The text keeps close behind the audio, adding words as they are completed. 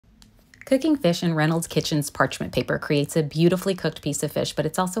Cooking fish in Reynolds Kitchen's parchment paper creates a beautifully cooked piece of fish, but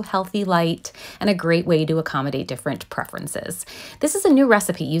it's also healthy, light, and a great way to accommodate different preferences. This is a new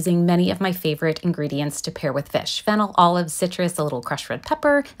recipe using many of my favorite ingredients to pair with fish: fennel, olives, citrus, a little crushed red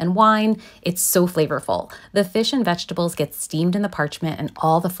pepper, and wine. It's so flavorful. The fish and vegetables get steamed in the parchment and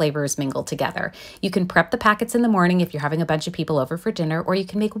all the flavors mingle together. You can prep the packets in the morning if you're having a bunch of people over for dinner, or you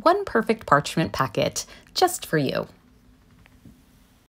can make one perfect parchment packet just for you.